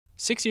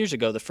6 years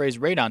ago, the phrase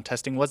radon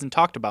testing wasn't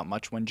talked about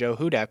much when Joe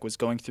Hudak was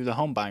going through the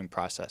home buying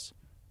process.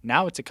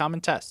 Now it's a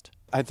common test.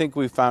 I think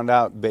we found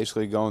out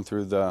basically going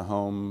through the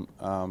home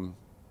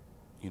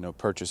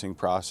purchasing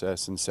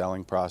process and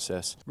selling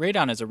process.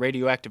 Radon is a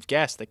radioactive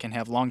gas that can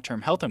have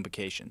long-term health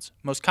implications,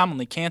 most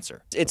commonly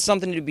cancer. It's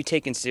something to be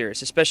taken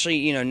serious,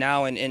 especially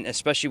now and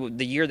especially with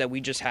the year that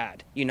we just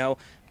had.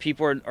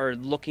 People are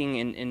looking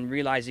and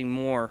realizing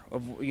more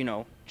of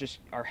just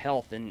our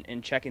health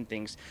and checking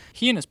things.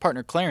 He and his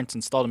partner Clarence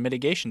installed a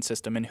mitigation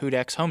system in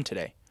Hudak's home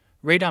today.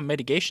 Radon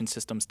mitigation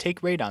systems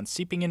take radon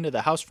seeping into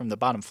the house from the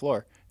bottom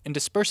floor and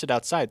disperse it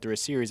outside through a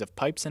series of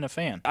pipes and a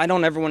fan. I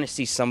don't ever want to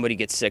see somebody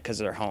get sick because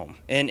of their home.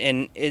 And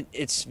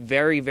it's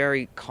very,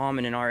 very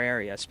common in our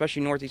area,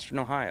 especially northeastern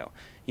Ohio.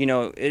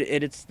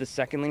 It's the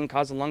second leading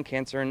cause of lung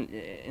cancer in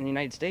the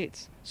United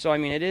States. So,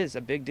 it is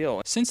a big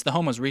deal. Since the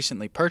home was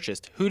recently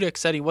purchased, Hudak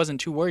said he wasn't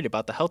too worried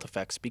about the health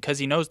effects because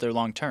he knows they're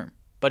long-term.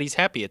 But he's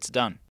happy it's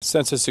done.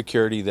 Sense of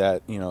security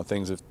that,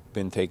 things have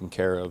been taken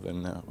care of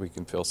and we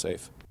can feel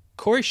safe.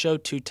 Khoury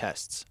showed 2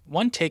 tests.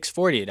 One takes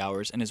 48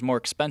 hours and is more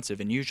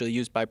expensive and usually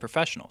used by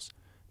professionals.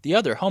 The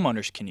other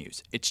homeowners can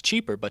use. It's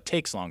cheaper but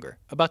takes longer,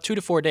 about 2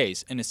 to 4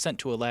 days, and is sent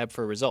to a lab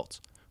for results,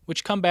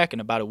 which come back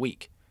in about a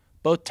week.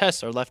 Both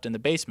tests are left in the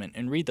basement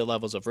and read the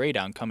levels of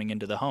radon coming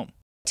into the home.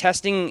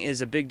 Testing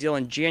is a big deal.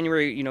 In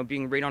January,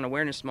 being Radon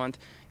Awareness Month,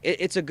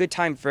 it's a good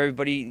time for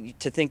everybody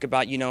to think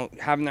about,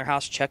 having their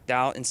house checked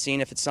out and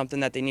seeing if it's something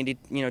that they need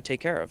to,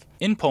 take care of.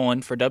 In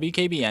Poland, for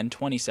WKBN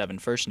 27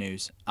 First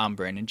News, I'm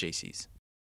Brandon Jaycees.